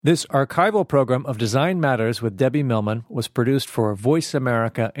This archival program of Design Matters with Debbie Millman was produced for Voice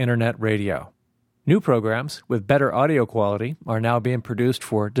America Internet Radio. New programs with better audio quality are now being produced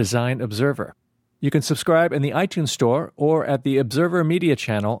for Design Observer. You can subscribe in the iTunes Store or at the Observer Media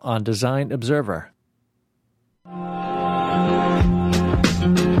channel on Design Observer.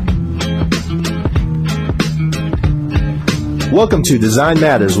 Welcome to Design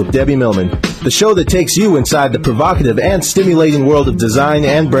Matters with Debbie Millman, the show that takes you inside the provocative and stimulating world of design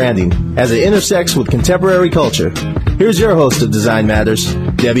and branding as it intersects with contemporary culture. Here's your host of Design Matters,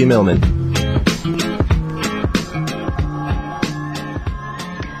 Debbie Millman.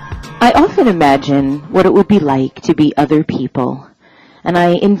 I often imagine what it would be like to be other people, and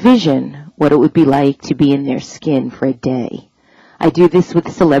I envision what it would be like to be in their skin for a day. I do this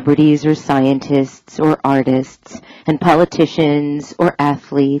with celebrities or scientists or artists and politicians or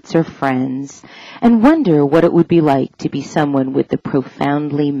athletes or friends, and wonder what it would be like to be someone with the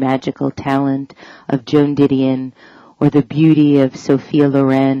profoundly magical talent of Joan Didion, or the beauty of Sophia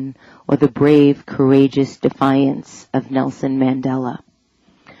Loren, or the brave, courageous defiance of Nelson Mandela.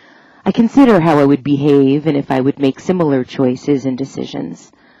 I consider how I would behave and if I would make similar choices and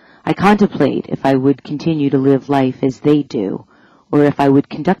decisions. I contemplate if I would continue to live life as they do, or if I would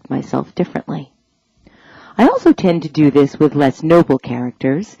conduct myself differently. I also tend to do this with less noble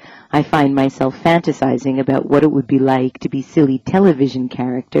characters. I find myself fantasizing about what it would be like to be silly television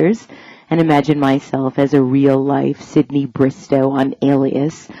characters and imagine myself as a real-life Sidney Bristow on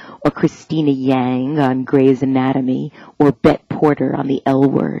Alias, or Christina Yang on Grey's Anatomy, or Bet Porter on The L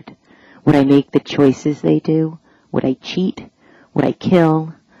Word. Would I make the choices they do? Would I cheat? Would I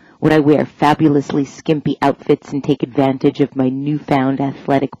kill? Would I wear fabulously skimpy outfits and take advantage of my newfound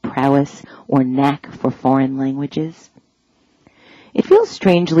athletic prowess or knack for foreign languages? It feels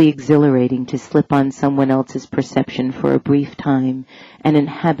strangely exhilarating to slip on someone else's perception for a brief time and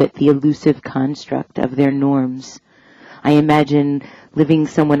inhabit the elusive construct of their norms. I imagine living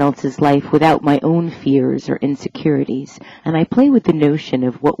someone else's life without my own fears or insecurities, and I play with the notion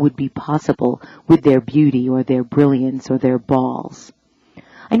of what would be possible with their beauty or their brilliance or their balls.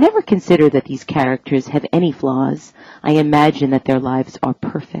 I never consider that these characters have any flaws. I imagine that their lives are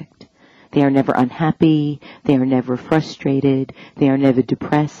perfect. They are never unhappy, they are never frustrated, they are never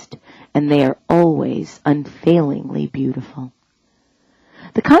depressed, and they are always unfailingly beautiful.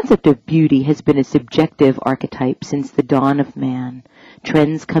 The concept of beauty has been a subjective archetype since the dawn of man.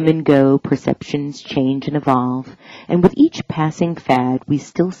 Trends come and go, perceptions change and evolve, and with each passing fad we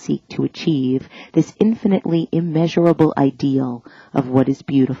still seek to achieve this infinitely immeasurable ideal of what is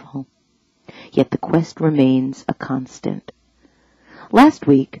beautiful. Yet the quest remains a constant. Last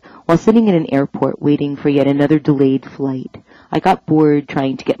week, while sitting in an airport waiting for yet another delayed flight, I got bored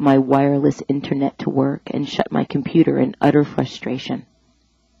trying to get my wireless internet to work and shut my computer in utter frustration.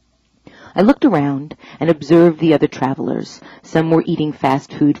 I looked around and observed the other travelers. Some were eating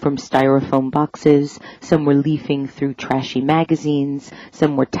fast food from styrofoam boxes, some were leafing through trashy magazines,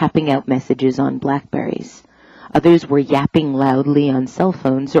 some were tapping out messages on Blackberries. Others were yapping loudly on cell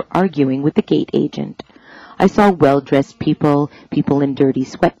phones or arguing with the gate agent. I saw well-dressed people, people in dirty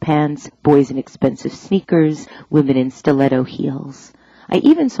sweatpants, boys in expensive sneakers, women in stiletto heels. I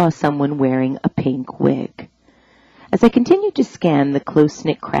even saw someone wearing a pink wig. As I continued to scan the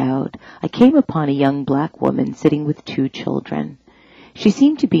close-knit crowd, I came upon a young black woman sitting with two children. She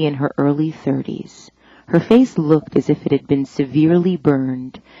seemed to be in her early 30s. Her face looked as if it had been severely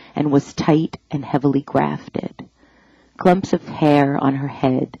burned and was tight and heavily grafted. Clumps of hair on her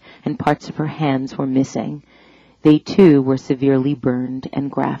head and parts of her hands were missing. They, too, were severely burned and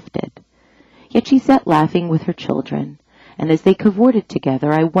grafted. Yet she sat laughing with her children, and as they cavorted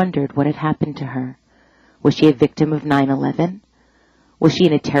together, I wondered what had happened to her. Was she a victim of 9/11? Was she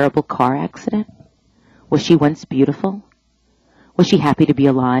in a terrible car accident? Was she once beautiful? Was she happy to be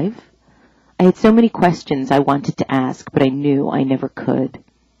alive? I had so many questions I wanted to ask, but I knew I never could.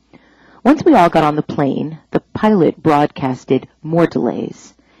 Once we all got on the plane, the pilot broadcasted more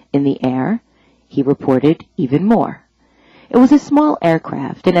delays. In the air, he reported even more. It was a small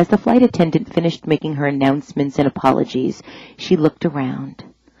aircraft, and as the flight attendant finished making her announcements and apologies, she looked around.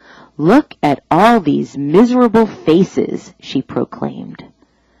 "Look at all these miserable faces," she proclaimed.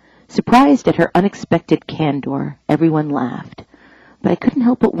 Surprised at her unexpected candor, everyone laughed, but I couldn't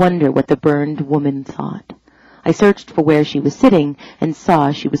help but wonder what the burned woman thought. I searched for where she was sitting and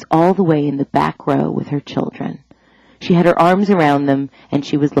saw she was all the way in the back row with her children. She had her arms around them, and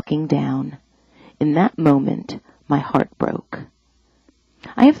she was looking down. In that moment, my heart broke.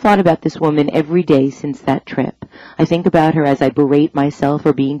 I have thought about this woman every day since that trip. I think about her as I berate myself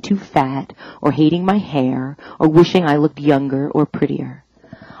for being too fat, or hating my hair, or wishing I looked younger or prettier.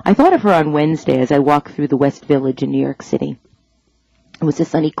 I thought of her on Wednesday as I walked through the West Village in New York City. It was a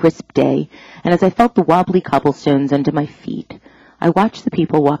sunny, crisp day, and as I felt the wobbly cobblestones under my feet, I watched the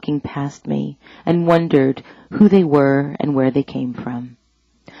people walking past me and wondered who they were and where they came from.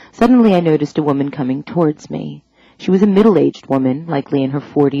 Suddenly I noticed a woman coming towards me. She was a middle-aged woman, likely in her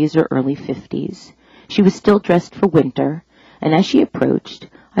 40s or early 50s. She was still dressed for winter, and as she approached,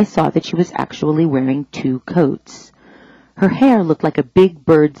 I saw that she was actually wearing 2 coats. Her hair looked like a big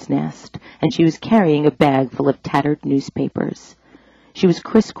bird's nest, and she was carrying a bag full of tattered newspapers. She was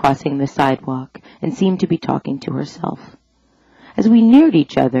crisscrossing the sidewalk and seemed to be talking to herself. As we neared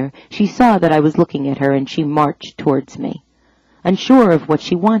each other, she saw that I was looking at her, and she marched towards me. Unsure of what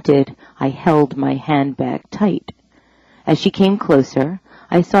she wanted, I held my handbag tight. As she came closer,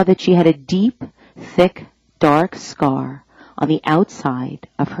 I saw that she had a deep, thick, dark scar on the outside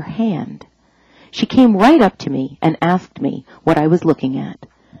of her hand. She came right up to me and asked me what I was looking at.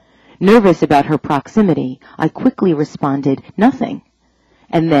 Nervous about her proximity, I quickly responded, "Nothing."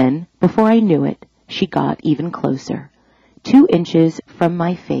 And then, before I knew it, she got even closer. 2 inches from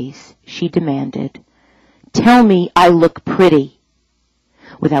my face, she demanded, "Tell me I look pretty."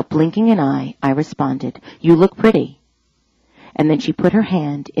 Without blinking an eye, I responded, "You look pretty." And then she put her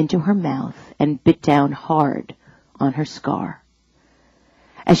hand into her mouth and bit down hard on her scar.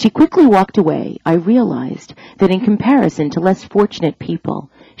 As she quickly walked away, I realized that in comparison to less fortunate people,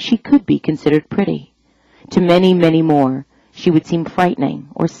 she could be considered pretty. To many, many more, she would seem frightening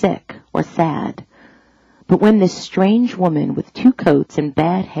or sick or sad. But when this strange woman with 2 coats and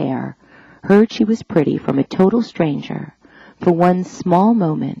bad hair heard she was pretty from a total stranger, for one small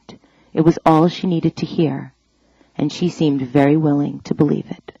moment, it was all she needed to hear, and she seemed very willing to believe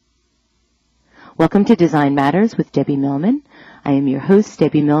it. Welcome to Design Matters with Debbie Millman. I am your host,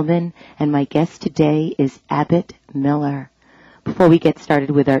 Debbie Millman, and my guest today is Abbott Miller. Before we get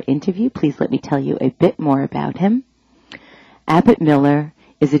started with our interview, please let me tell you a bit more about him. Abbott Miller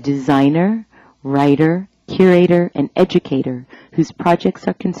is a designer, writer, curator, and educator whose projects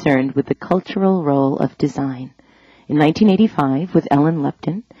are concerned with the cultural role of design. In 1985, with Ellen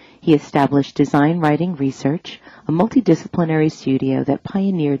Lupton, he established Design Writing Research, a multidisciplinary studio that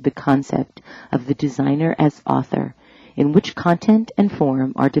pioneered the concept of the designer as author, in which content and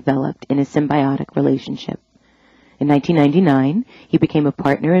form are developed in a symbiotic relationship. In 1999, he became a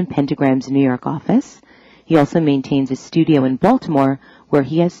partner in Pentagram's New York office. He also maintains a studio in Baltimore, where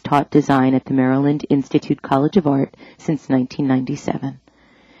he has taught design at the Maryland Institute College of Art since 1997.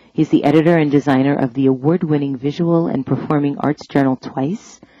 He's the editor and designer of the award-winning Visual and Performing Arts Journal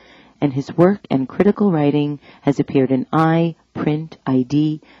Twice, and his work and critical writing has appeared in I, Print,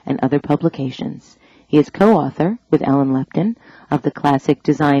 ID, and other publications. He is co-author, with Ellen Lupton, of the classic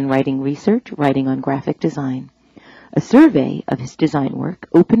Design Writing Research, Writing on Graphic Design. A survey of his design work,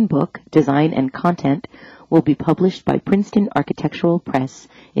 Open Book, Design and Content, will be published by Princeton Architectural Press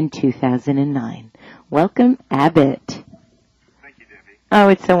in 2009. Welcome, Abbott. Thank you, Debbie. Oh,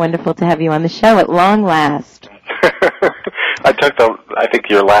 it's so wonderful to have you on the show at long last. I took I think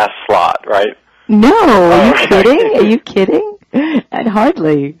your last slot, right? No, are you okay. kidding? Are you kidding?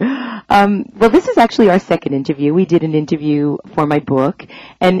 Hardly. Well, this is actually our second interview. We did an interview for my book,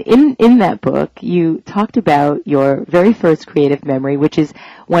 and in that book, you talked about your very first creative memory, which is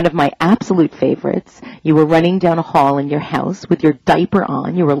one of my absolute favorites. You were running down a hall in your house with your diaper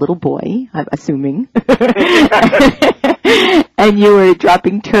on. You were a little boy, I'm assuming. And you were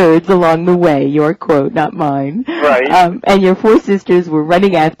dropping turds along the way, your quote, not mine. Right. And your 4 sisters were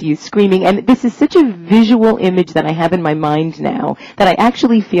running after you, screaming. And this is such a visual image that I have in my mind now that I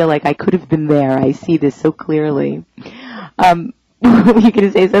actually feel like I could have been there. I see this so clearly. Were you going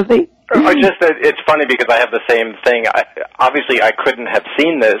to say something? It's funny because I have the same thing. Obviously, I couldn't have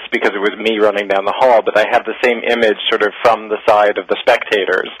seen this because it was me running down the hall, but I have the same image sort of from the side of the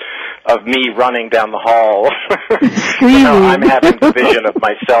spectators of me running down the hall. I'm having the vision of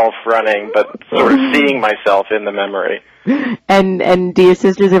myself running, but sort of seeing myself in the memory. And do your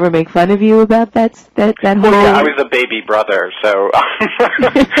sisters ever make fun of you about that whole? Well, yeah, I was a baby brother, so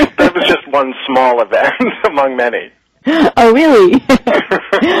that was just one small event among many. Oh, really?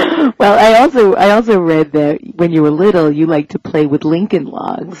 Well, I also read that when you were little, you liked to play with Lincoln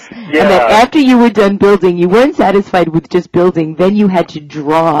logs. Yeah. And that after you were done building, you weren't satisfied with just building. Then you had to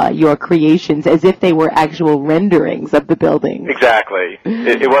draw your creations as if they were actual renderings of the building. Exactly.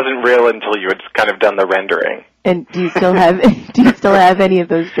 It wasn't real until you had kind of done the rendering. And do you still have any of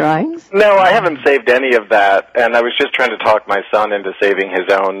those drawings? No, I haven't saved any of that. And I was just trying to talk my son into saving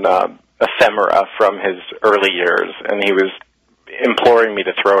his own ephemera from his early years, and he was imploring me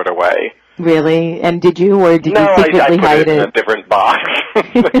to throw it away. Really? And did you, or did No, you secretly I put hide it in a different box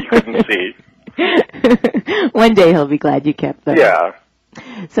that you couldn't see. One day he'll be glad you kept them. Yeah.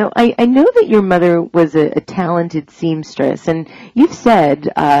 So I know that your mother was a talented seamstress, and you've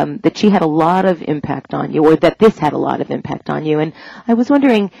said that she had a lot of impact on you, or that this had a lot of impact on you, and I was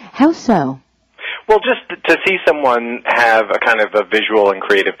wondering, how so? Well, just to see someone have a kind of a visual and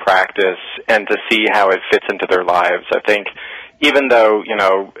creative practice and to see how it fits into their lives, I think even though,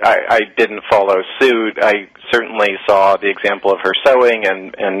 I didn't follow suit, I certainly saw the example of her sewing,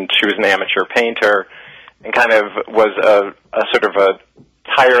 and she was an amateur painter, and kind of was a sort of a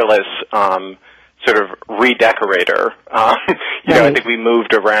tireless sort of redecorator. Right. I think we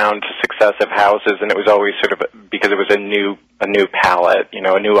moved around to successive houses, and it was always sort of because it was a new palette,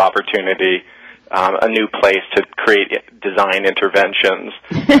 a new opportunity, a new place to create design interventions.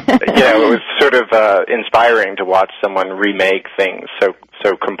 It was sort of inspiring to watch someone remake things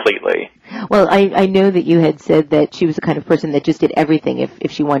so completely. Well, I know that you had said that she was the kind of person that just did everything.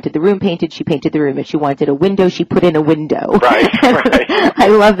 If she wanted the room painted, she painted the room. If she wanted a window, she put in a window. Right. I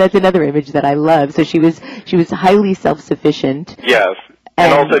love, that's another image that I love. So she was highly self-sufficient. Yes.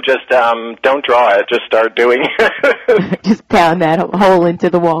 And also just don't draw it, just start doing it. Just pound that hole into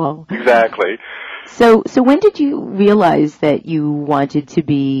the wall. Exactly. So when did you realize that you wanted to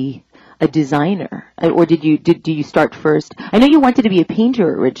be a designer, or did you start first? I know you wanted to be a painter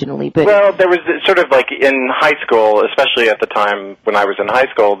originally, but well, there was sort of like in high school, especially at the time when I was in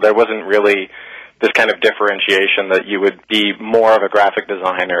high school, there wasn't really this kind of differentiation that you would be more of a graphic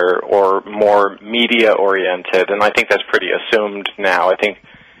designer or more media oriented, and I think that's pretty assumed now. I think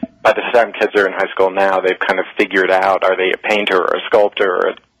by the time kids are in high school now, they've kind of figured out, are they a painter or a sculptor or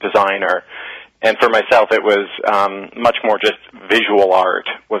a designer? And for myself, it was much more just visual art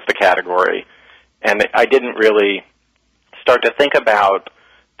was the category. And I didn't really start to think about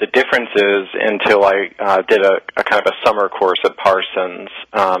the differences until I did a kind of a summer course at Parsons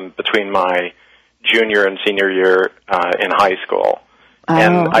between my junior and senior year in high school. Oh,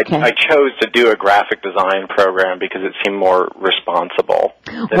 and okay. I chose to do a graphic design program because it seemed more responsible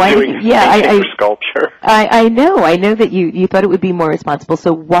than doing painting or sculpture. I know that you thought it would be more responsible.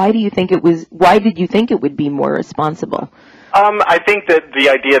 So why did you think it would be more responsible? I think that the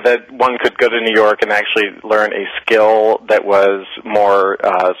idea that one could go to New York and actually learn a skill that was more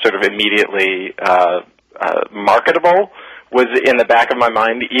sort of immediately marketable was in the back of my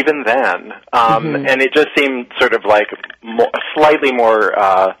mind even then. And it just seemed sort of like slightly more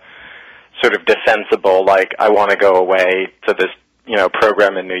sort of defensible, like I want to go away to this,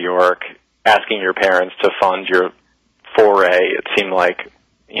 program in New York, asking your parents to fund your foray. It seemed like,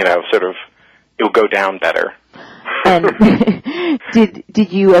 sort of it would go down better. And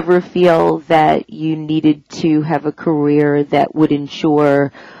did you ever feel that you needed to have a career that would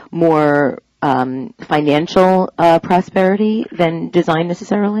ensure more financial prosperity than design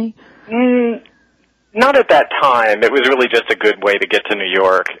necessarily? Not at that time. It was really just a good way to get to New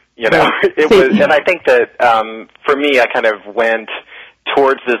York. And I think that for me, I kind of went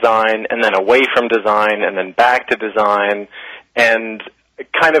towards design and then away from design and then back to design, and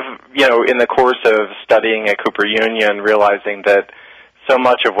kind of, in the course of studying at Cooper Union, realizing that so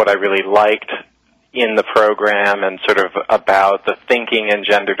much of what I really liked in the program and sort of about the thinking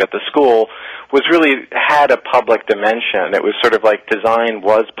engendered at the school was really had a public dimension. It was sort of like design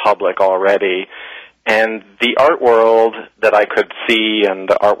was public already, and the art world that I could see and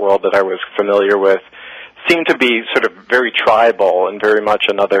the art world that I was familiar with seemed to be sort of very tribal and very much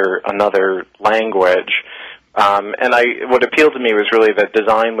another language. And what appealed to me was really that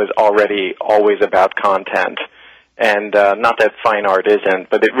design was already always about content, and not that fine art isn't,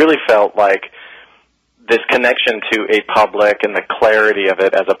 but it really felt like this connection to a public and the clarity of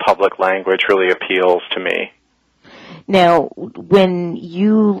it as a public language really appeals to me. Now, when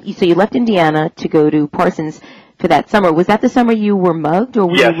you left Indiana to go to Parsons for that summer, was that the summer you were mugged, or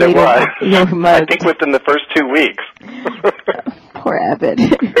were yes, you later? It was. You were mugged? I think within the first 2 weeks. Poor Abbott.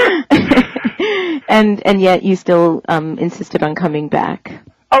 and yet you still insisted on coming back.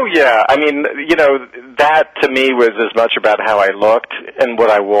 Oh, yeah. I mean, that to me was as much about how I looked and what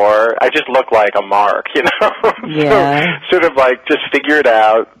I wore. I just looked like a mark, Yeah. So, sort of like just figure it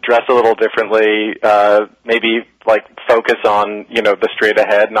out, dress a little differently, maybe like focus on, the straight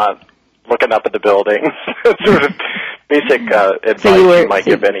ahead, not looking up at the buildings. Sort of basic advice you might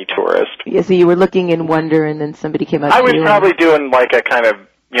give any tourist. Yeah, so you were looking in wonder, and then somebody came up to you. I was probably doing like a kind of,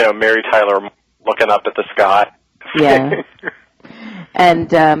 Mary Tyler looking up at the sky. Yeah.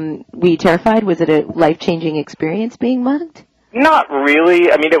 And were you terrified? Was it a life-changing experience being mugged? Not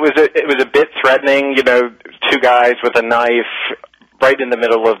really. I mean, it was a bit threatening. Two guys with a knife right in the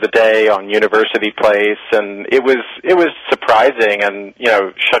middle of the day on University Place, and it was surprising and,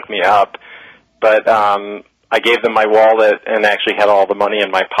 shook me up. But I gave them my wallet and actually had all the money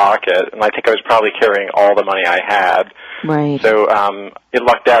in my pocket, and I think I was probably carrying all the money I had. Right. So it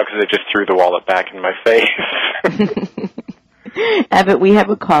lucked out because it just threw the wallet back in my face. Abbott, we have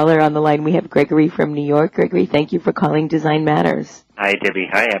a caller on the line. We have Gregory from New York. Gregory, thank you for calling Design Matters. Hi, Debbie.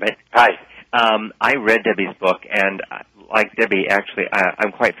 Hi, Abbott. Hi. I read Debbie's book, and like Debbie, actually,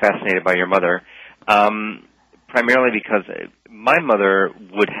 I'm quite fascinated by your mother, primarily because my mother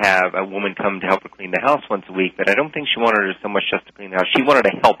would have a woman come to help her clean the house once a week, but I don't think she wanted her so much just to clean the house. She wanted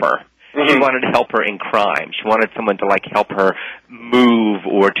to help her. Mm-hmm. She wanted to help her in crime. She wanted someone to, help her move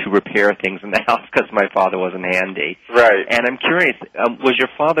or to repair things in the house because my father wasn't handy. Right. And I'm curious, did your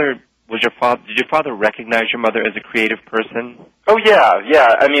father recognize your mother as a creative person? Oh, yeah.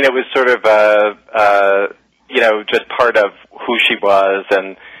 I mean, it was sort of, just part of who she was,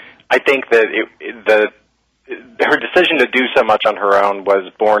 and I think that her decision to do so much on her own was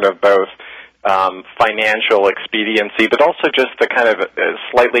born of both financial expediency, but also just the kind of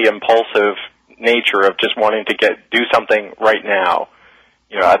slightly impulsive nature of just wanting to do something right now.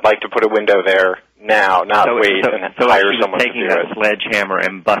 I'd like to put a window there now, not wait and hire someone to do it. So taking that sledgehammer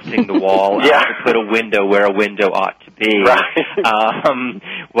and busting the wall out to put a window where a window ought to be. Right.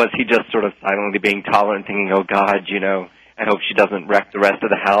 Was he just sort of silently being tolerant, thinking, oh, God, I hope she doesn't wreck the rest of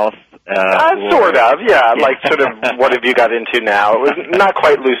the house? Sort of, yeah. Like, sort of, what have you got into now? It was not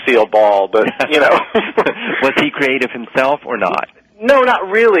quite Lucille Ball, but, Was he creative himself or not? No, not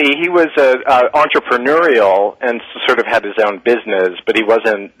really. He was entrepreneurial and sort of had his own business, but he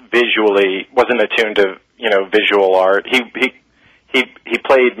wasn't attuned to, visual art. He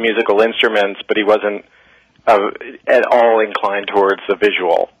played musical instruments, but he wasn't at all inclined towards the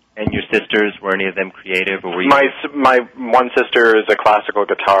visual. And your sisters, were any of them creative, or were you? My one sister is a classical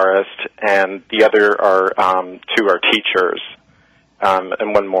guitarist, and the other two are teachers,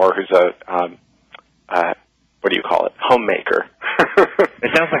 and one more who's a what do you call it? Homemaker.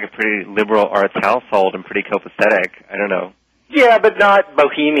 It sounds like a pretty liberal arts household and pretty copacetic. I don't know. Yeah, but not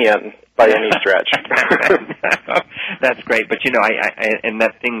bohemian by any stretch. That's great. But, and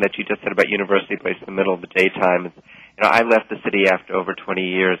that thing that you just said about University Place in the middle of the daytime, I left the city after over 20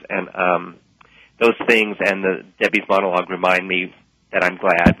 years, and those things and Debbie's monologue remind me that I'm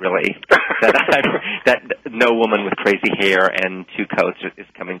glad, really, that no woman with crazy hair and two coats is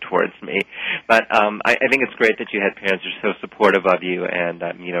coming towards me. But I think it's great that you had parents who are so supportive of you, and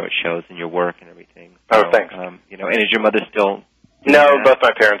it shows in your work and everything. So, thanks. And is your mother still? No, both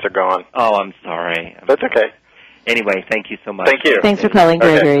my parents are gone. Oh, I'm sorry. That's okay. Anyway, thank you so much. Thank you. Thanks for calling,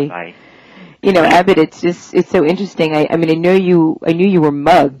 Gregory. Bye. Abbott, it's so interesting. I knew you were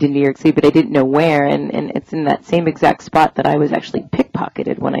mugged in New York City, but I didn't know where, and it's in that same exact spot that I was actually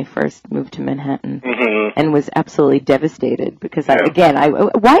pickpocketed when I first moved to Manhattan, and was absolutely devastated because,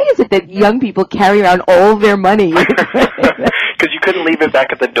 why is it that young people carry around all their money? Because you couldn't leave it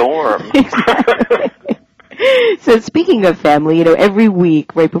back at the dorm. Exactly. So speaking of family, every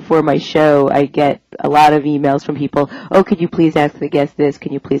week right before my show, I get a lot of emails from people. Oh, could you please ask the guest this?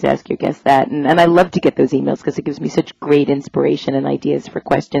 Can you please ask your guest that? And I love to get those emails because it gives me such great inspiration and ideas for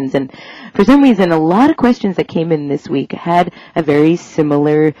questions. And for some reason, a lot of questions that came in this week had a very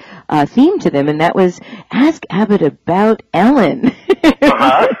similar theme to them, and that was ask Abbott about Ellen. So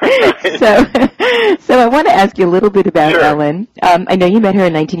I want to ask you a little bit about Ellen. I know you met her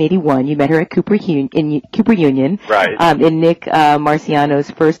in 1981. You met her at Cooper Union, right? In Nick Marciano's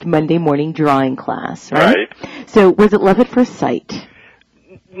first Monday morning drawing class, right? So was it love at first sight?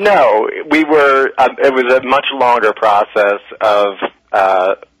 No, we were. It was a much longer process of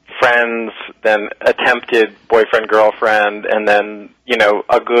friends, then attempted boyfriend girlfriend, and then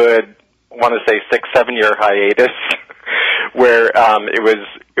a good, I want to say 6-7 year hiatus. Where it was,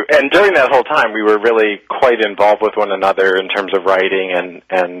 and during that whole time, we were really quite involved with one another in terms of writing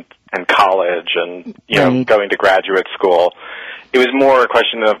and college and going to graduate school. It was more a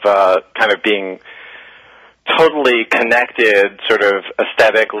question of kind of being totally connected, sort of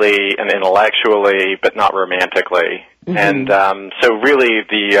aesthetically and intellectually, but not romantically. Mm-hmm. And so, really,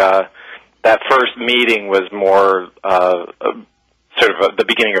 that first meeting was more sort of the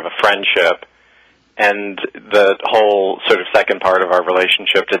beginning of a friendship. And the whole sort of second part of our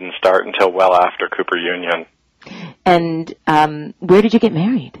relationship didn't start until well after Cooper Union. And where did you get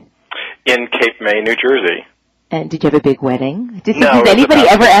married? In Cape May, New Jersey. And did you have a big wedding? Did anybody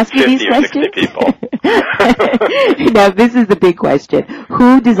ever ask you these questions? 50 or 60 people. Now, this is the big question.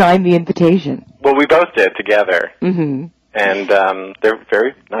 Who designed the invitation? Well, we both did together. Mm-hmm. And they're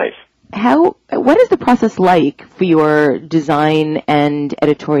very nice. what is the process like for your design and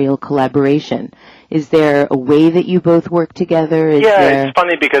editorial collaboration? Is there a way that you both work together? It's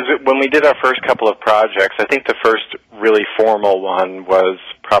funny because when we did our first couple of projects, I think the first really formal one was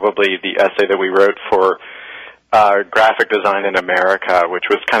probably the essay that we wrote for Graphic Design in America, which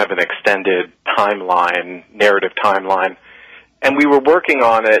was kind of an extended timeline, narrative timeline. And we were working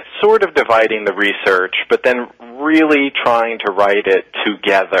on it, sort of dividing the research, but then really trying to write it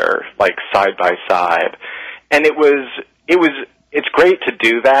together, like side by side. And it's great to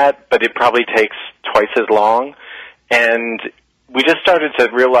do that, but it probably takes twice as long. And we just started to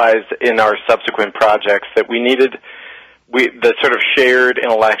realize in our subsequent projects that the sort of shared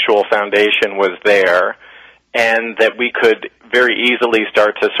intellectual foundation was there, and that we could very easily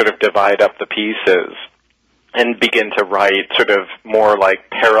start to sort of divide up the pieces and begin to write sort of more like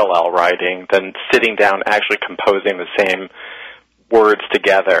parallel writing than sitting down actually composing the same words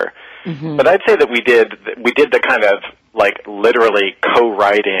together. Mm-hmm. But I'd say that we did the kind of like literally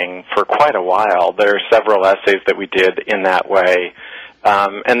co-writing for quite a while. There are several essays that we did in that way.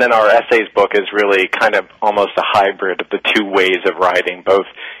 And then our essays book is really kind of almost a hybrid of the two ways of writing, both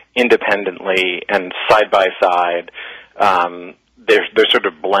independently and side by side. They're sort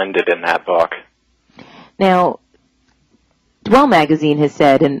of blended in that book. Now, Dwell magazine has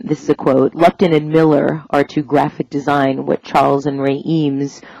said, and this is a quote, Lupton and Miller are to graphic design what Charles and Ray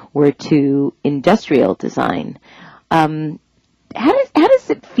Eames were to industrial design. How does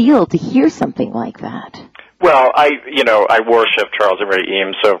it feel to hear something like that? Well, I worship Charles and Ray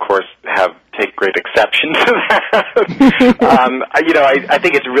Eames, so of course take great exception to that. I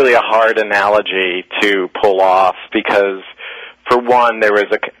think it's really a hard analogy to pull off because, for one, there was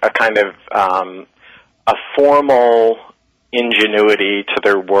a kind of a formal ingenuity to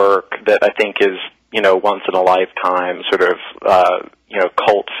their work that I think is, once in a lifetime sort of,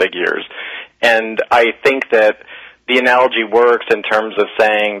 cult figures. And I think that the analogy works in terms of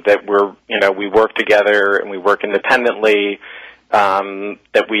saying that we work together and we work independently,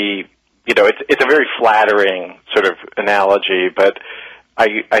 that it's a very flattering sort of analogy, but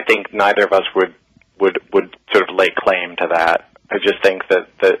I think neither of us would sort of lay claim to that. I just think that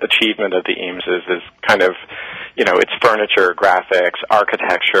the achievement of the Eameses is kind of, it's furniture, graphics,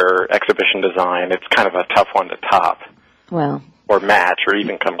 architecture, exhibition design. It's kind of a tough one to top. Well, or match, or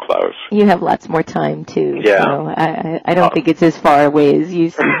even come close. You have lots more time, too. Yeah. So I don't think it's as far away as you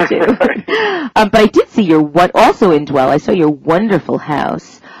seem to. But I did see also in Dwell, I saw your wonderful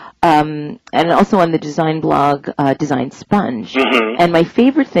house, and also on the design blog, Design Sponge. Mm-hmm. And my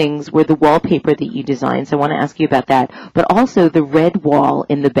favorite things were the wallpaper that you designed, so I want to ask you about that, but also the red wall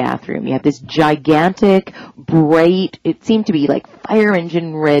in the bathroom. You have this gigantic, bright, it seemed to be like fire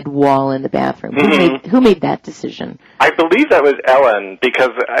engine red wall in the bathroom. Mm-hmm. Who made that decision? I believe that was Ellen,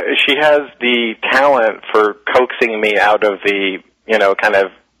 because she has the talent for coaxing me out of the, kind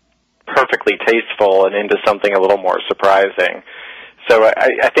of perfectly tasteful and into something a little more surprising. So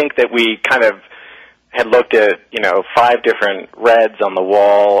I think that we kind of had looked at, 5 different reds on the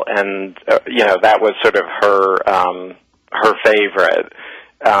wall, and, that was sort of her favorite.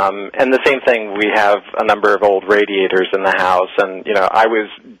 And the same thing, we have a number of old radiators in the house, and, I was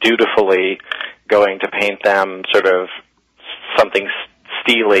dutifully going to paint them sort of something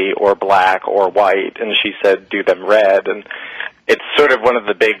steely or black or white, and she said do them red, and it's sort of one of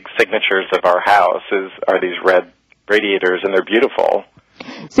the big signatures of our house are these red radiators, and they're beautiful.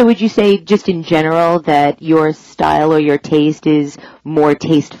 So would you say just in general that your style or your taste is more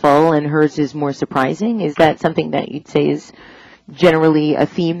tasteful and hers is more surprising? Is that something that you'd say is generally a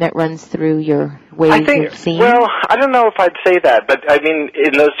theme that runs through your ways of seeing? Well, I don't know if I'd say that, but I mean,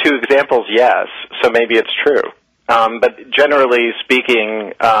 in those 2 examples, yes, so maybe it's true. But generally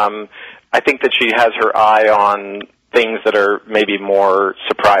speaking, I think that she has her eye on things that are maybe more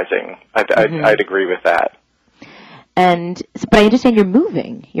surprising. I'd agree with that. But I understand you're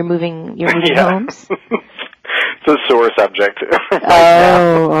moving. You're moving homes? It's a sore subject right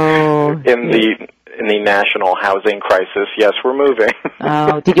now. In the national housing crisis. Yes, we're moving.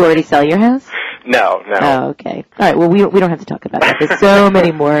 Did you already sell your house? No. Oh, okay. All right. Well, we don't have to talk about that. There's so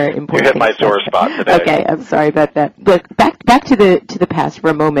many more important things. You hit my sore spot today. Okay. I'm sorry about that. But back to the past for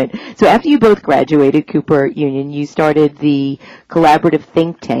a moment. So after you both graduated Cooper Union, you started the collaborative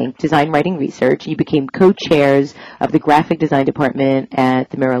think tank, Design Writing Research. You became co-chairs of the graphic design department at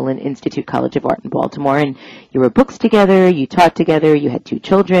the Maryland Institute College of Art in Baltimore, and you wrote books together. You taught together. You had 2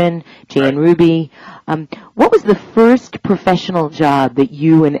 children, Jay and Ruby. What was the first professional job that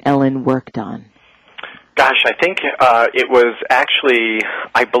you and Ellen worked on? Gosh, I think it was actually,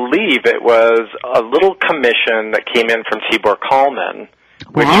 I believe it was a little commission that came in from Tibor Kalman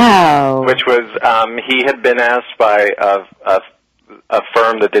Wow. Which was, he had been asked by a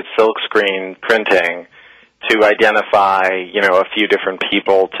firm that did silkscreen printing to identify, a few different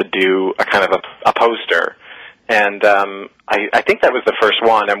people to do a kind of a poster. And I think that was the first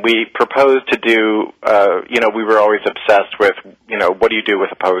one. And we proposed to do, we were always obsessed with, what do you do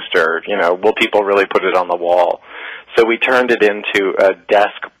with a poster? Will people really put it on the wall? So we turned it into a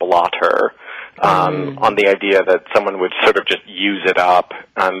desk blotter on the idea that someone would sort of just use it up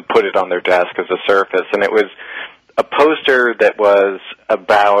and put it on their desk as a surface. And it was a poster that was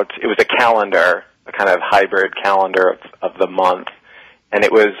it was a calendar, a kind of hybrid calendar of the month, and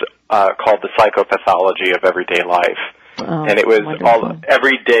it was called The Psychopathology of Everyday Life. Oh, and it was wonderful.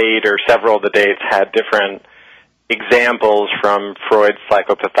 every date or several of the dates had different examples from Freud's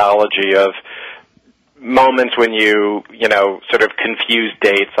psychopathology of moments when you sort of confuse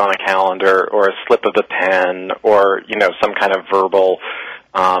dates on a calendar, or a slip of the pen, or, some kind of verbal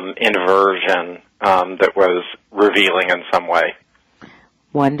inversion that was revealing in some way.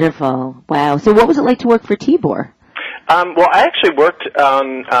 Wonderful. Wow. So what was it like to work for Tibor? Well, I actually worked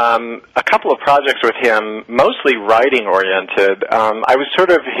on a couple of projects with him, mostly writing-oriented. I was sort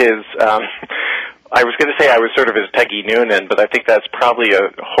of his... I was going to say I was sort of his Peggy Noonan, but I think that's probably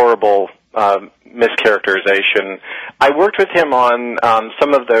a horrible mischaracterization. I worked with him on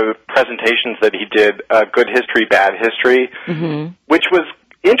some of the presentations that he did, Good History, Bad History, which was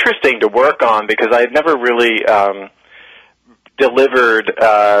interesting to work on because I had never really delivered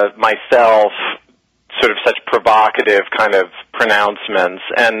myself sort of such provocative kind of pronouncements,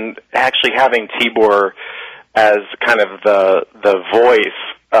 and actually having Tibor as kind of the voice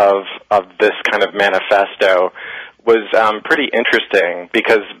of this kind of manifesto was pretty interesting,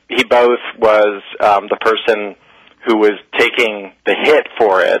 because he both was the person who was taking the hit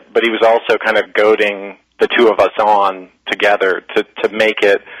for it, but he was also kind of goading the two of us on together to make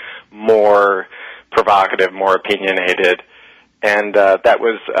it more provocative, more opinionated. And that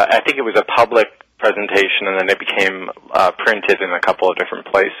was, I think it was a public presentation, and then it became printed in a couple of different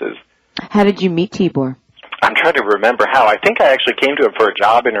places. How did you meet Tibor? I'm trying to remember how. I think I actually came to him for a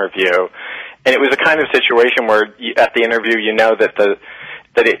job interview, and it was a kind of situation where at the interview you know that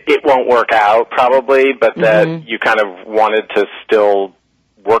it won't work out probably, but that you kind of wanted to still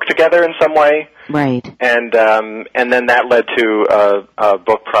work together in some way. Right. And then that led to a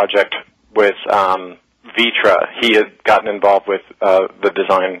book project with Vitra. He had gotten involved with the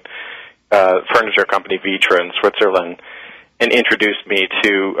design furniture company Vitra in Switzerland, and introduced me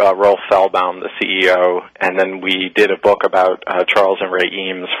to Rolf Feldbaum, the CEO, and then we did a book about Charles and Ray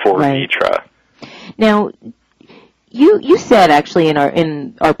Eames for Vitra. Now, you said actually in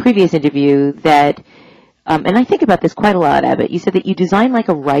our previous interview that, and I think about this quite a lot, Abbott, you said that you design like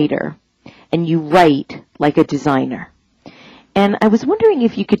a writer and you write like a designer. And I was wondering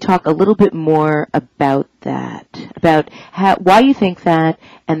if you could talk a little bit more about that, about why you think that,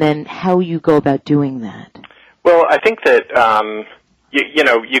 and then how you go about doing that. Well, I think that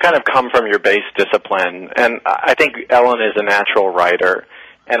you kind of come from your base discipline, and I think Ellen is a natural writer,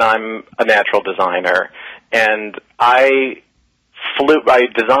 and I'm a natural designer, and I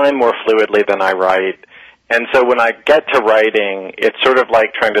design more fluidly than I write. And so when I get to writing, it's sort of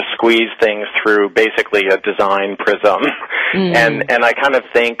like trying to squeeze things through basically a design prism. And I kind of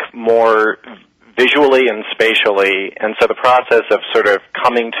think more visually and spatially. And so the process of sort of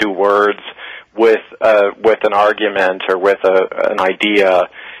coming to words with an argument or with an idea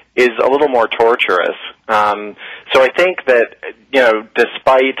is a little more torturous. So I think that,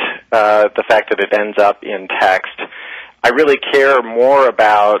 despite the fact that it ends up in text, I really care more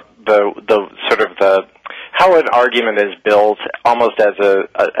about the sort of the how an argument is built almost as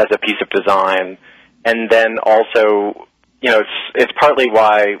a piece of design, and then also, it's partly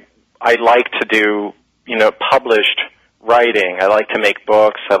why I like to do, published writing. I like to make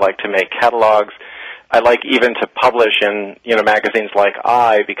books. I like to make catalogs. I like even to publish in, magazines like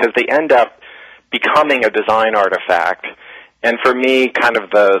because they end up becoming a design artifact. And for me, kind of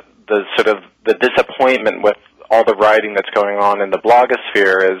the sort of the disappointment with all the writing that's going on in the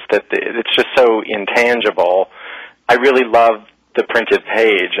blogosphere is that it's just so intangible. I really love the printed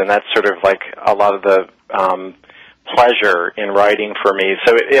page, and that's sort of like a lot of the pleasure in writing for me.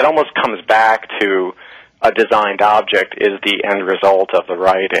 So it almost comes back to a designed object is the end result of the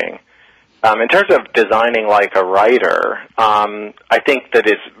writing. In terms of designing like a writer, I think that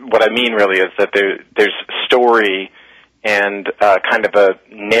what I mean really is that there's story and kind of a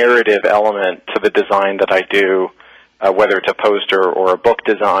narrative element to the design that I do, whether it's a poster or a book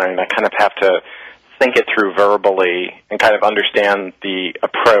design. I kind of have to think it through verbally and kind of understand the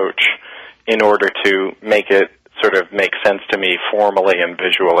approach in order to make it sort of make sense to me formally and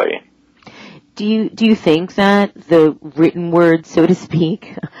visually. Do you think that the written word, so to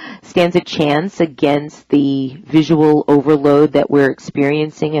speak, stands a chance against the visual overload that we're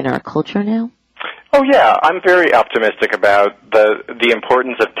experiencing in our culture now? Oh yeah, I'm very optimistic about the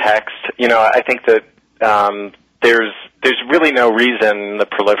importance of text. You know, I think that there's really no reason the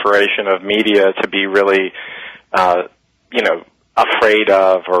proliferation of media to be really afraid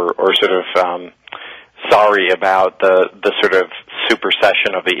of or sort of sorry about the sort of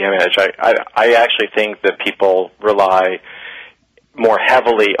supersession of the image. I actually think that people rely more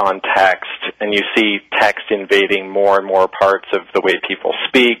heavily on text, and you see text invading more and more parts of the way people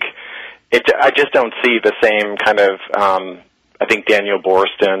speak. I just don't see the same kind of, I think Daniel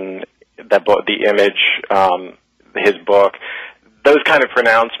Boorstin, The Image, his book, those kind of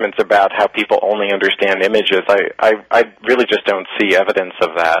pronouncements about how people only understand images, I really just don't see evidence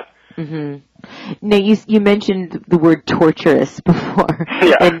of that. Mm-hmm. Now, you mentioned the word torturous before,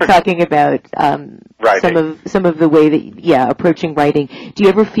 yeah. and talking about some of the way that approaching writing. Do you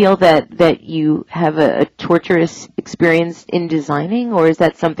ever feel that you have a torturous experience in designing, or is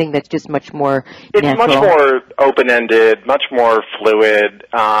that something that's just much more natural? It's much more open-ended, much more fluid.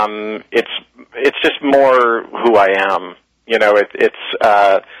 It's just more who I am. You know,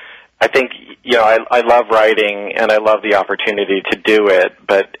 I think, you know, I love writing and I love the opportunity to do it,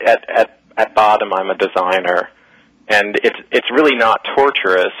 but at bottom I'm a designer, and it's really not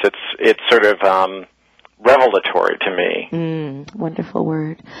torturous. It's sort of revelatory to me. Wonderful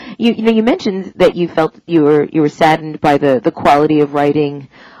word. You mentioned that you felt you were saddened by the quality of writing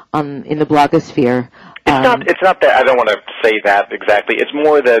in the blogosphere. It's not that I don't want to say that exactly. It's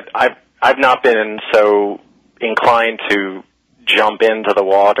more that I've not been so inclined to jump into the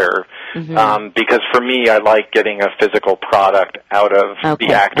water, because for me, I like getting a physical product out of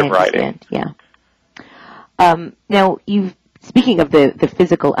the act of writing. Yeah. Now, speaking of the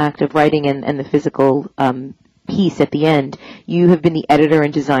physical act of writing and the physical piece at the end, you have been the editor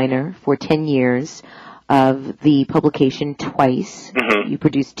and designer for 10 years of the publication Twice. You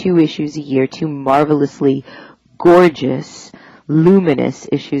produce 2 issues a year, 2 marvelously gorgeous, luminous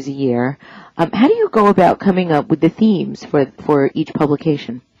issues a year. How do you go about coming up with the themes for each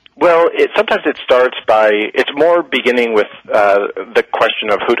publication? Well, sometimes it starts by, it's more beginning with the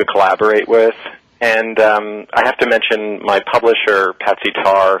question of who to collaborate with. And I have to mention my publisher, Patsy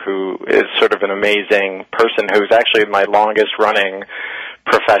Tarr, who is sort of an amazing person, who's actually my longest-running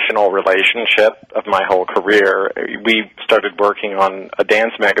professional relationship of my whole career. We started working on a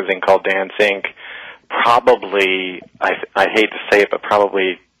dance magazine called Dance Inc. probably, I hate to say it, but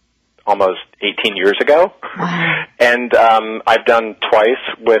probably almost 18 years ago. Wow. And I've done Twice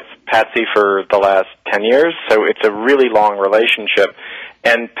with Patsy for the last 10 years, so it's a really long relationship.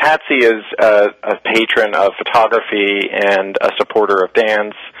 And Patsy is a patron of photography and a supporter of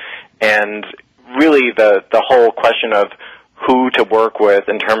dance, and really the whole question of who to work with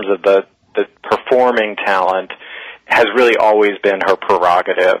in terms of the performing talent has really always been her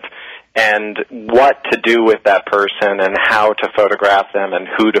prerogative. And what to do with that person and how to photograph them and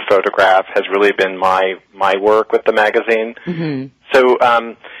who to photograph has really been my work with the magazine. So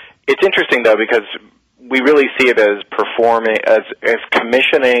it's interesting, though, because we really see it as performing, as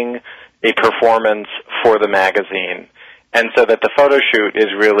commissioning a performance for the magazine, and so that the photo shoot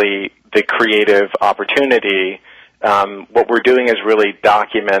is really the creative opportunity. What we're doing is really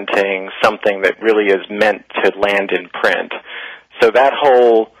documenting something that really is meant to land in print. So that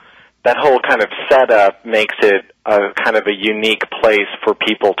whole kind of setup makes it a kind of a unique place for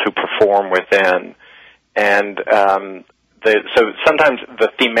people to perform within, and so sometimes the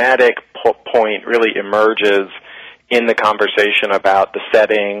thematic point really emerges in the conversation about the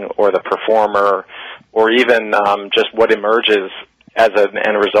setting or the performer, or even just what emerges as an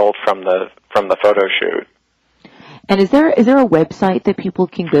end result from the photo shoot. And is there a website that people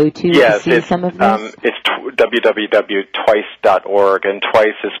can go to see some of this? It's www.twice.org, and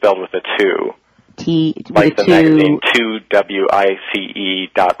Twice is spelled with a 2. Like the magazine,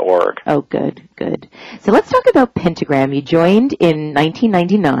 2WICE.org. Oh, good. So let's talk about Pentagram. You joined in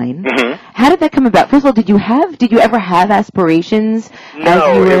 1999. How did that come about? First of all, did you ever have aspirations?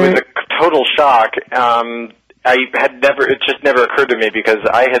 No, it was a total shock. It just never occurred to me, because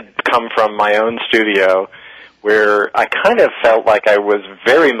I had come from my own studio where I kind of felt like I was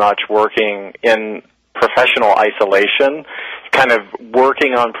very much working in professional isolation, kind of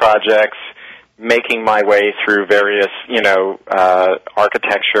working on projects, making my way through various,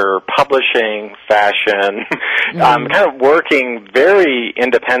 architecture, publishing, fashion, kind of working very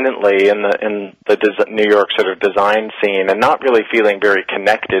independently in the New York sort of design scene, and not really feeling very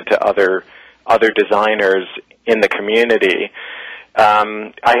connected to other other designers in the community.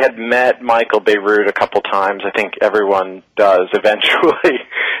 I had met Michael Beirut a couple times. I think everyone does eventually,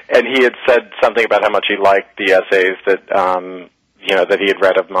 and he had said something about how much he liked the essays that that he had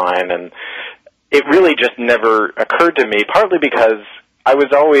read of mine, and it really just never occurred to me. Partly because I was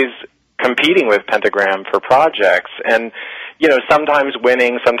always competing with Pentagram for projects, and sometimes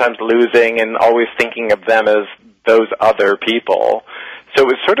winning, sometimes losing, and always thinking of them as those other people. So it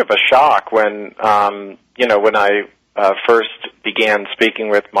was sort of a shock when when I first began speaking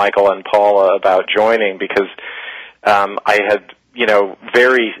with Michael and Paula about joining, because I had,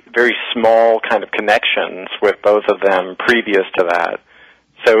 very, very small kind of connections with both of them previous to that.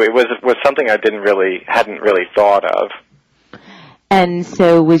 So it was something I hadn't really thought of. And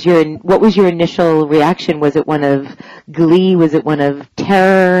so what was your initial reaction? Was it one of glee? Was it one of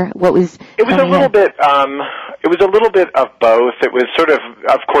terror? What was It was a little bit of both. It was sort of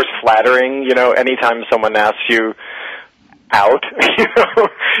course, flattering, anytime someone asks you out,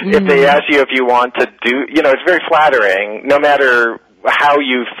 if they ask you if you want to do, it's very flattering, no matter how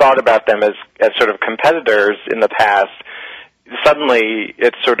you thought about them as sort of competitors in the past. Suddenly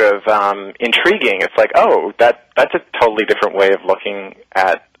it's sort of intriguing. It's like, oh, that's a totally different way of looking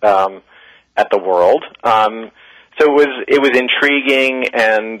at the world. So it was intriguing,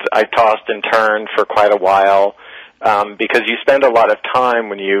 and I tossed and turned for quite a while, because you spend a lot of time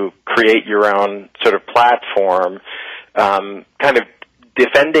when you create your own sort of platform, kind of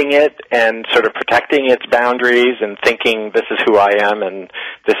defending it and sort of protecting its boundaries and thinking this is who I am and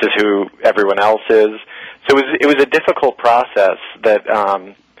this is who everyone else is. So it was a difficult process that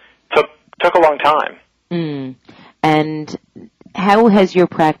took a long time. And how has your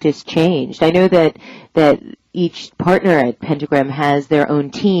practice changed? I know that each partner at Pentagram has their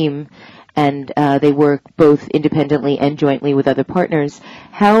own team, and they work both independently and jointly with other partners.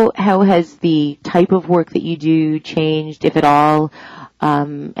 How has the type of work that you do changed, if at all?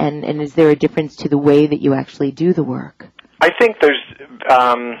 And is there a difference to the way that you actually do the work? I think there's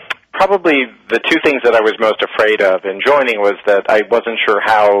probably the two things that I was most afraid of in joining was that I wasn't sure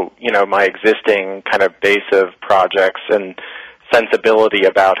how, my existing kind of base of projects and sensibility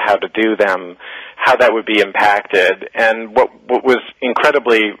about how to do them, how that would be impacted. And what was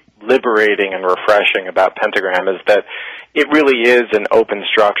incredibly liberating and refreshing about Pentagram is that it really is an open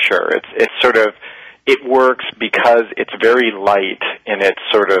structure. It's sort of, it works because it's very light in its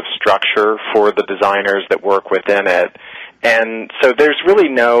sort of structure for the designers that work within it. And so there's really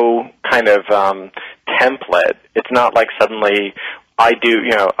no kind of template. It's not like suddenly I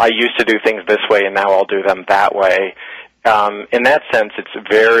used to do things this way and now I'll do them that way. In that sense, it's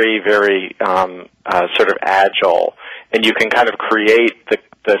very, very sort of agile, and you can kind of create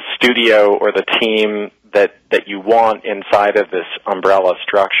the studio or the team that you want inside of this umbrella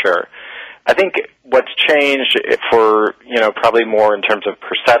structure. I think what's changed for, probably more in terms of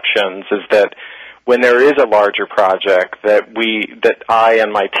perceptions is that when there is a larger project that I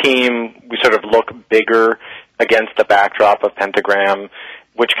and my team, we sort of look bigger against the backdrop of Pentagram,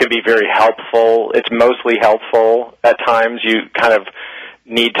 which can be very helpful. It's mostly helpful. At times you kind of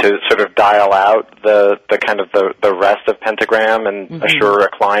need to sort of dial out the kind of the rest of Pentagram and assure a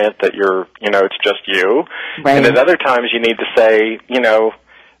client that it's just you. Right. And at other times you need to say,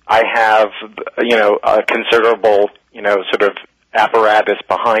 I have, a considerable, sort of apparatus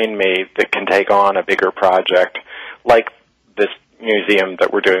behind me that can take on a bigger project like this museum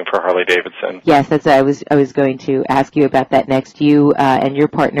that we're doing for Harley-Davidson. Yes, I was going to ask you about that next. You and your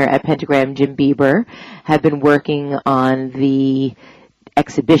partner at Pentagram, Jim Bieber, have been working on the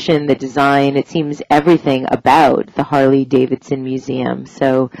exhibition, the design, it seems everything about the Harley-Davidson Museum.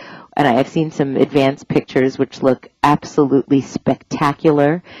 So, and I have seen some advanced pictures which look absolutely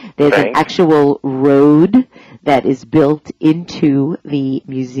spectacular. There's an actual road that is built into the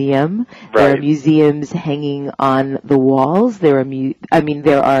museum. Right. There are museums hanging on the walls. There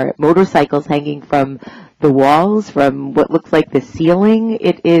are motorcycles hanging from the walls, from what looks like the ceiling.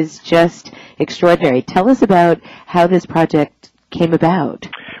 It is just extraordinary. Tell us about how this project came about.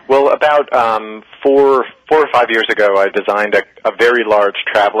 Well, about 4 or 5 years ago, I designed a very large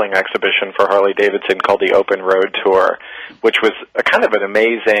traveling exhibition for Harley-Davidson called the Open Road Tour, which was a kind of an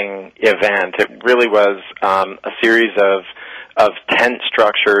amazing event. It really was a series of tent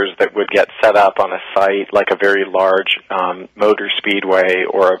structures that would get set up on a site like a very large motor speedway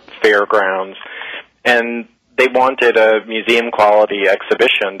or a fairgrounds. And they wanted a museum-quality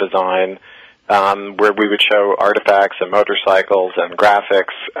exhibition design where we would show artifacts and motorcycles and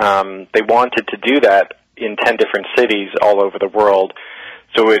graphics. They wanted to do that in 10 different cities all over the world.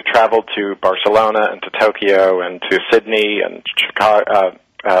 So we traveled to Barcelona and to Tokyo and to Sydney and Chicago,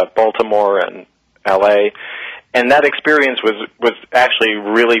 Baltimore and L.A., and that experience was actually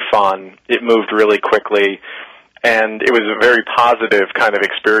really fun. It moved really quickly, and it was a very positive kind of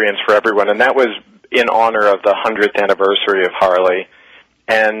experience for everyone, and that was in honor of the 100th anniversary of Harley.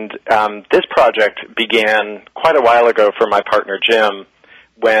 And this project began quite a while ago for my partner Jim,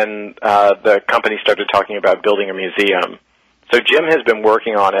 when the company started talking about building a museum. So Jim has been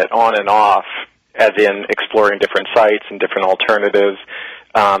working on it on and off, as in exploring different sites and different alternatives,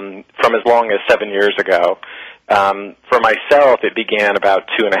 from as long as 7 years ago. For myself, it began about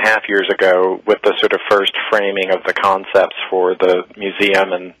 2.5 years ago with the sort of first framing of the concepts for the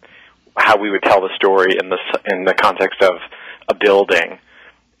museum and how we would tell the story in the context of a building.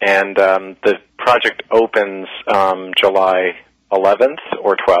 And the project opens July 11th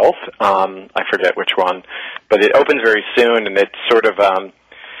or 12th. I forget which one. But it opens very soon, and it's sort of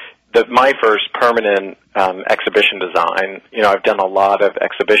my first permanent exhibition design. You know, I've done a lot of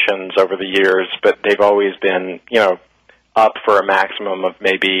exhibitions over the years, but they've always been, up for a maximum of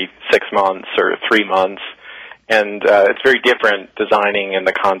maybe 6 months or 3 months. And it's very different designing in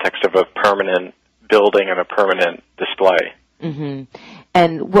the context of a permanent building and a permanent display. Mm-hmm.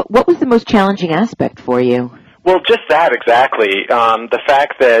 And what was the most challenging aspect for you? Well, just that, exactly. The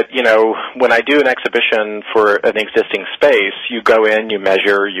fact that, when I do an exhibition for an existing space, you go in, you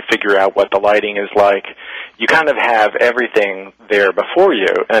measure, you figure out what the lighting is like. You kind of have everything there before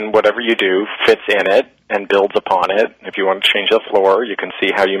you, and whatever you do fits in it and builds upon it. If you want to change the floor, you can see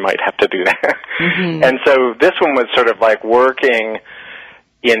how you might have to do that. Mm-hmm. And so this one was sort of like working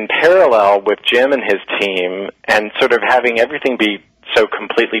in parallel with Jim and his team and sort of having everything be so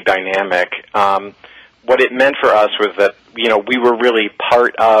completely dynamic. What it meant for us was that, we were really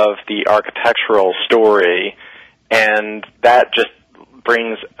part of the architectural story, and that just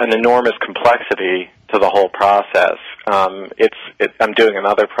brings an enormous complexity to the whole process. I'm doing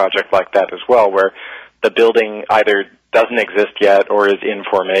another project like that as well, where the building either doesn't exist yet or is in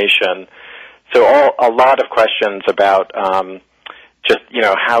formation. So a lot of questions about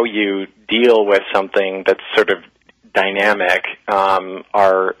how you deal with something that's sort of dynamic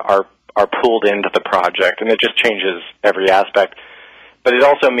are pulled into the project, and it just changes every aspect. But it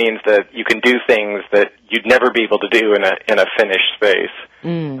also means that you can do things that you'd never be able to do in a finished space,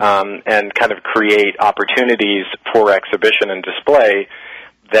 and kind of create opportunities for exhibition and display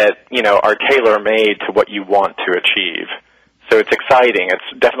that are tailor-made to what you want to achieve. So it's exciting.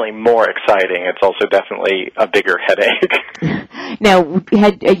 It's definitely more exciting. It's also definitely a bigger headache. Now,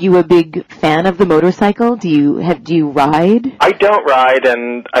 are you a big fan of the motorcycle? Do you ride? I don't ride,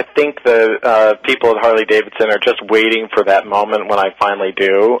 and I think the people at Harley-Davidson are just waiting for that moment when I finally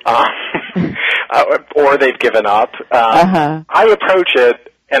do, or they've given up. I approach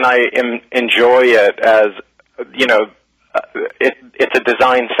it, and I enjoy it as, it's a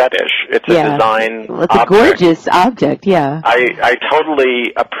design fetish. It's a design Well, it's object. A gorgeous object, yeah. I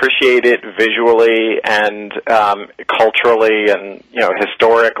totally appreciate it visually and culturally and,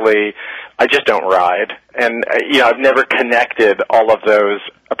 historically. I just don't ride. And, I've never connected all of those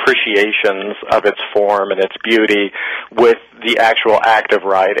appreciations of its form and its beauty with the actual act of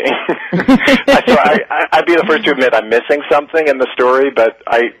riding. So I'd be the first to admit I'm missing something in the story, but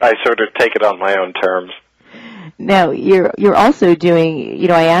I sort of take it on my own terms. Now, you're also doing,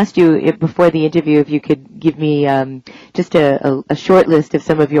 I asked you before the interview if you could give me just a short list of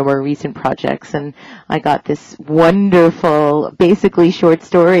some of your more recent projects, and I got this wonderful, basically short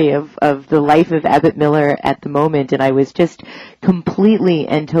story of the life of Abbott Miller at the moment, and I was just completely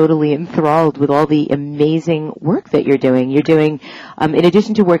and totally enthralled with all the amazing work that you're doing. You're doing, in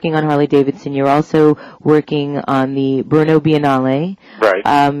addition to working on Harley-Davidson, you're also working on the Brno Biennale.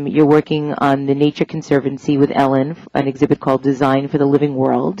 Right. You're working on the Nature Conservancy with Ellen, an exhibit called Design for the Living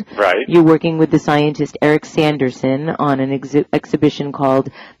World. Right. You're working with the scientist Eric Sanderson on an exhibition called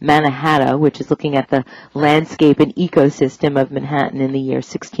Mannahatta, which is looking at the landscape and ecosystem of Manhattan in the year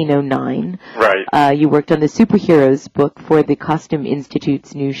 1609. Right. You worked on the Superheroes book for the Costume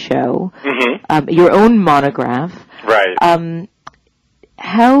Institute's new show. Mm-hmm. Your own monograph. Right.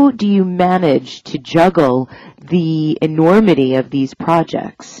 How do you manage to juggle the enormity of these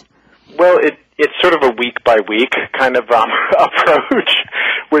projects? Well, it's sort of a week-by-week kind of approach,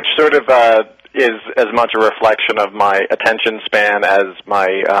 which sort of is as much a reflection of my attention span as my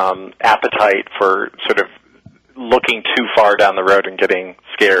appetite for sort of looking too far down the road and getting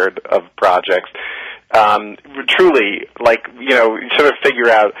scared of projects. Truly, sort of figure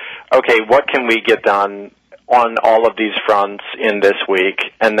out, okay, what can we get done on all of these fronts in this week,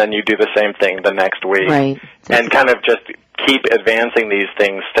 and then you do the same thing the next week. Right. And kind of just keep advancing these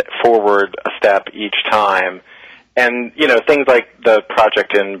things forward a step each time. And, things like the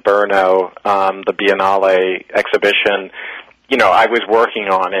project in Brno, the Biennale exhibition, I was working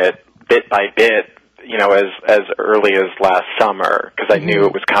on it bit by bit, as early as last summer because I knew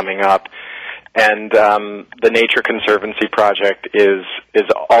it was coming up. And the Nature Conservancy project is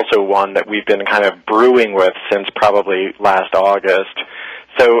also one that we've been kind of brewing with since probably last August.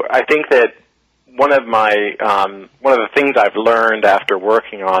 So I think that one of the things I've learned after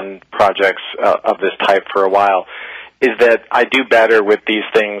working on projects of this type for a while is that I do better with these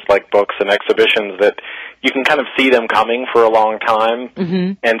things like books and exhibitions that you can kind of see them coming for a long time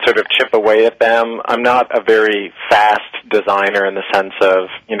and sort of chip away at them. I'm not a very fast designer in the sense of,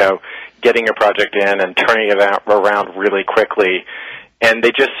 getting a project in and turning it around really quickly. And they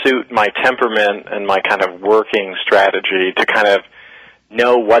just suit my temperament and my kind of working strategy to kind of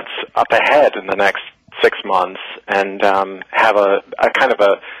know what's up ahead in the next 6 months and have a kind of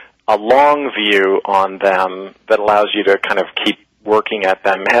a long view on them that allows you to kind of keep working at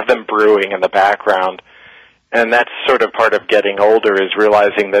them, have them brewing in the background. And that's sort of part of getting older, is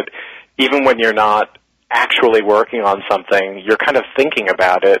realizing that even when you're not actually working on something, you're kind of thinking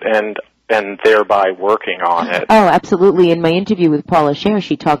about it and thereby working on it. Oh, absolutely. In my interview with Paula Scher,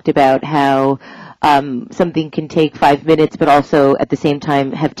 she talked about how something can take 5 minutes, but also at the same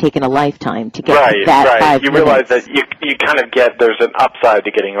time have taken a lifetime to get to that 5 minutes. You realize that you kind of there's an upside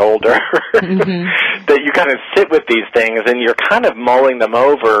to getting older, that you kind of sit with these things and you're kind of mulling them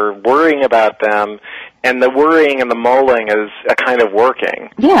over, worrying about them, and the worrying and the mulling is a kind of working.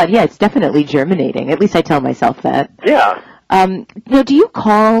 Yeah, it's definitely germinating. At least I tell myself that. Yeah. Now,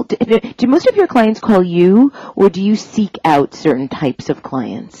 do most of your clients call you, or do you seek out certain types of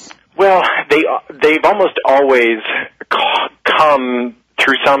clients? Well, they've almost always come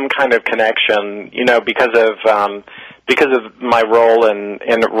through some kind of connection, because of my role in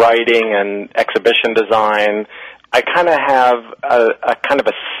writing and exhibition design. I kind of have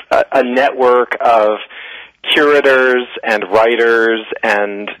a network of curators and writers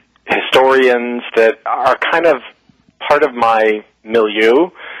and historians that are kind of part of my milieu,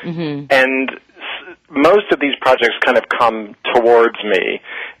 and most of these projects kind of come towards me.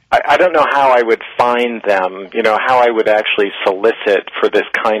 I don't know how I would find them, how I would actually solicit for this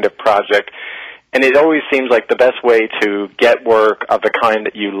kind of project. And it always seems like the best way to get work of the kind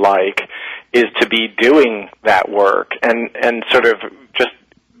that you like is to be doing that work and sort of just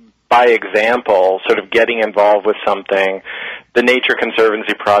by example, sort of getting involved with something. The Nature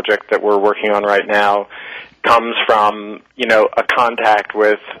Conservancy project that we're working on right now comes from, a contact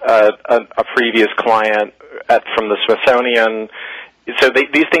with a previous client from the Smithsonian. So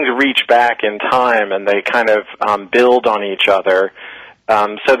these things reach back in time, and they kind of build on each other,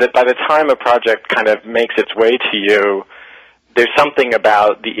 so that by the time a project kind of makes its way to you, there's something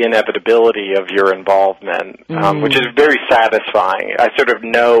about the inevitability of your involvement, which is very satisfying. I sort of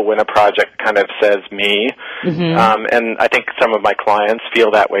know when a project kind of says me, and I think some of my clients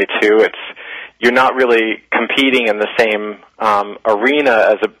feel that way too. You're not really competing in the same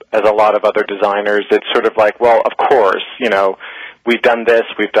arena as a lot of other designers. It's sort of like, well, of course, we've done this,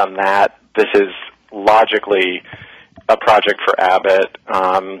 we've done that. This is logically a project for Abbott.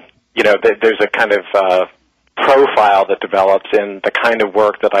 There's a kind of profile that develops in the kind of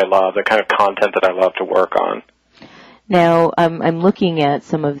work that I love, the kind of content that I love to work on. Now, I'm looking at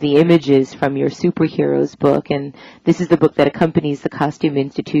some of the images from your Superheroes book, and this is the book that accompanies the Costume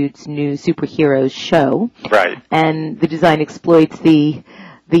Institute's new Superheroes show. Right. And the design exploits the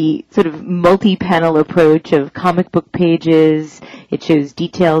sort of multi-panel approach of comic book pages. It shows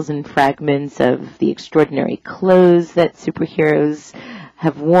details and fragments of the extraordinary clothes that superheroes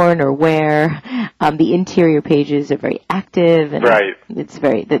have worn or wear. The interior pages are very active, and right. It's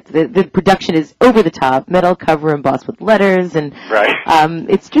very the production is over the top, metal cover embossed with letters, and right.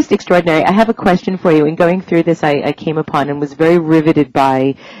 It's just extraordinary. I have a question for you. In going through this, I came upon and was very riveted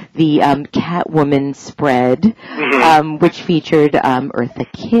by the Catwoman spread, which featured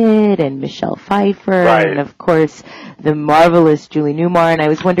Eartha Kitt and Michelle Pfeiffer, right. and of course the marvelous Julie Newmar. And I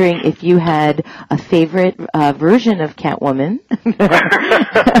was wondering if you had a favorite version of Catwoman.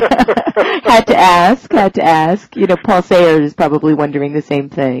 Had to ask. Paul Sayers is probably wondering the same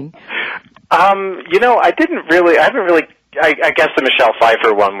thing. I guess the Michelle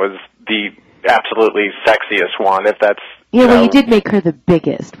Pfeiffer one was the absolutely sexiest one, if that's... Yeah, well, you did make her the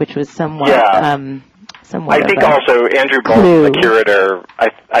biggest, which was somewhat... Yeah. I think also Andrew Bolton, the curator,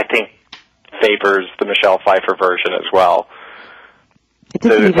 I think favors the Michelle Pfeiffer version as well. It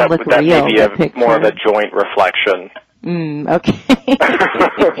doesn't even look real, that may be more of a joint reflection. Okay. But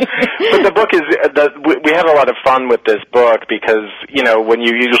the book is, we have a lot of fun with this book because, when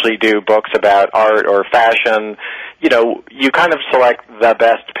you usually do books about art or fashion, you kind of select the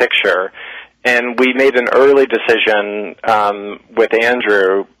best picture. And we made an early decision with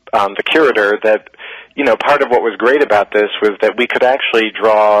Andrew, the curator, that, part of what was great about this was that we could actually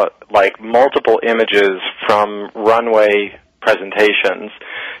draw, multiple images from runway presentations,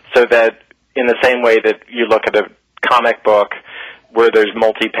 so that in the same way that you look at a comic book where there's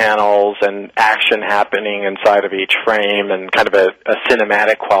multi-panels and action happening inside of each frame and kind of a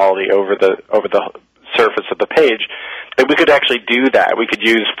cinematic quality over the surface of the page, that we could actually do that. We could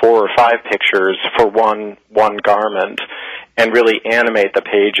use 4 or 5 pictures for one garment and really animate the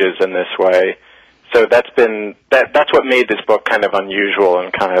pages in this way. So that's what made this book kind of unusual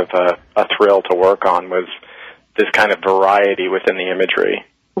and kind of a thrill to work on, was this kind of variety within the imagery.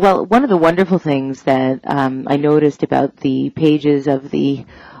 Well, one of the wonderful things that I noticed about the pages of the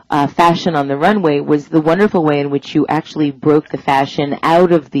fashion on the runway was the wonderful way in which you actually broke the fashion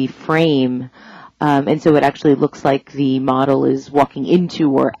out of the frame, and so it actually looks like the model is walking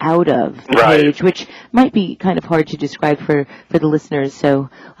into or out of the page, which might be kind of hard to describe for the listeners. So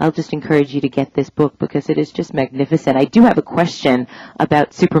I'll just encourage you to get this book because it is just magnificent. I do have a question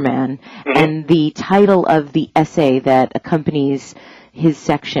about Superman and the title of the essay that accompanies his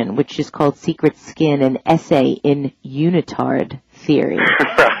section, which is called Secret Skin, an essay in unitard theory.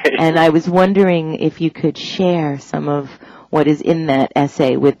 And I was wondering if you could share some of what is in that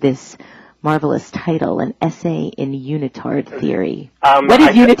essay with this marvelous title, an essay in unitard theory. What is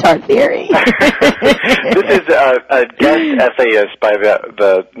unitard theory? This is a guest essayist by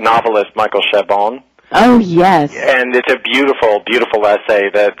the novelist Michael Chabon. Oh, yes. And it's a beautiful, beautiful essay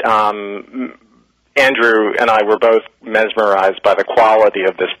that Andrew and I were both mesmerized by the quality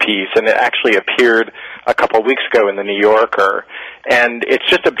of this piece, and it actually appeared a couple of weeks ago in the New Yorker. And it's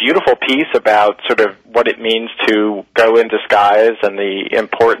just a beautiful piece about sort of what it means to go in disguise and the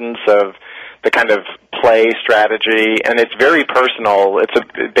importance of the kind of play strategy. And it's very personal. It's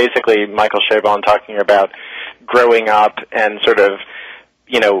basically Michael Chabon talking about growing up and sort of,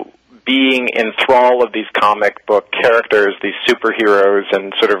 being in thrall of these comic book characters, these superheroes,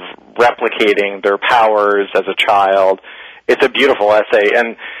 and sort of replicating their powers as a child. It's a beautiful essay,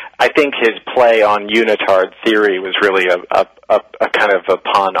 and I think his play on unitard theory was really a kind of a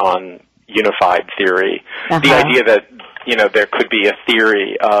pun on unified theory. The idea that, there could be a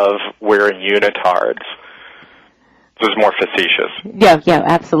theory of wearing unitards. It was more facetious. Yeah,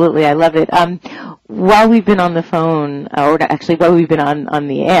 absolutely. I love it. While we've been on the phone, or actually while we've been on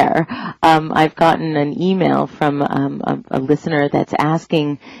the air, I've gotten an email from a listener that's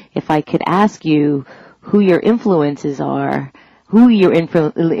asking if I could ask you who your influences are, who your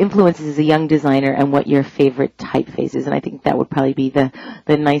influences as a young designer, and what your favorite typeface is. And I think that would probably be the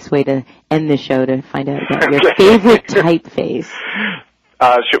nice way to end the show, to find out about your favorite typeface.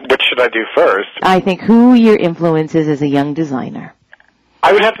 Which should I do first? I think who your influences as a young designer.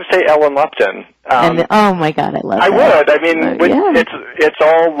 I would have to say Ellen Lupton. Oh my God, I love that. I would. I mean, it's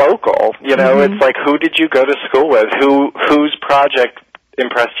all local. It's like, who did you go to school with? Whose project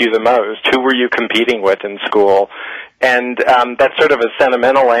impressed you the most? Who were you competing with in school? And that's sort of a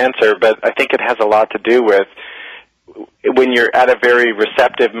sentimental answer, but I think it has a lot to do with when you're at a very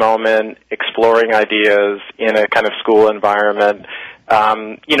receptive moment, exploring ideas in a kind of school environment.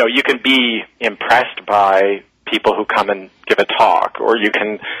 You can be impressed by people who come and give a talk, or you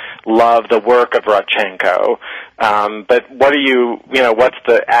can love the work of Rodchenko. But what's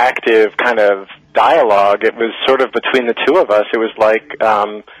the active kind of dialogue? It was sort of between the two of us. It was like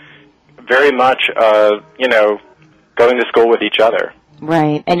very much, going to school with each other.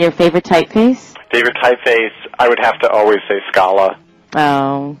 Right. And your favorite typeface? Favorite typeface, I would have to always say Scala.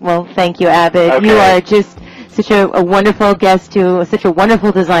 Oh, well, thank you, Abbott. Okay. You are just such a wonderful guest, such a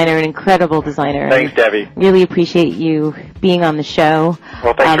wonderful designer, an incredible designer. Thanks, Debbie. Really appreciate you being on the show.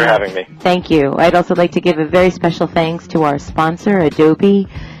 Well, thanks for having me. Thank you. I'd also like to give a very special thanks to our sponsor, Adobe,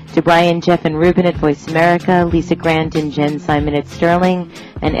 to Brian, Jeff, and Ruben at Voice America, Lisa Grant and Jen Simon at Sterling,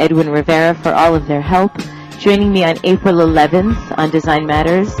 and Edwin Rivera for all of their help. Joining me on April 11th on Design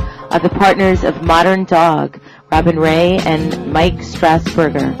Matters are the partners of Modern Dog, Robin Ray and Mike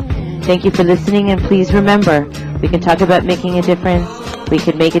Strasburger. Thank you for listening, and please remember, we can talk about making a difference, we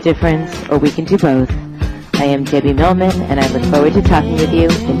can make a difference, or we can do both. I am Debbie Millman, and I look forward to talking with you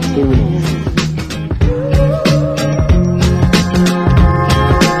in 2 weeks.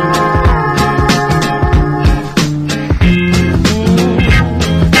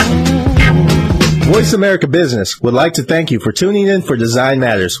 Voice America Business would like to thank you for tuning in for Design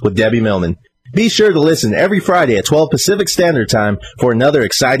Matters with Debbie Millman. Be sure to listen every Friday at 12 Pacific Standard Time for another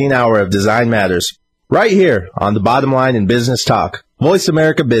exciting hour of Design Matters, right here on the Bottom Line in Business Talk, Voice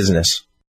America Business.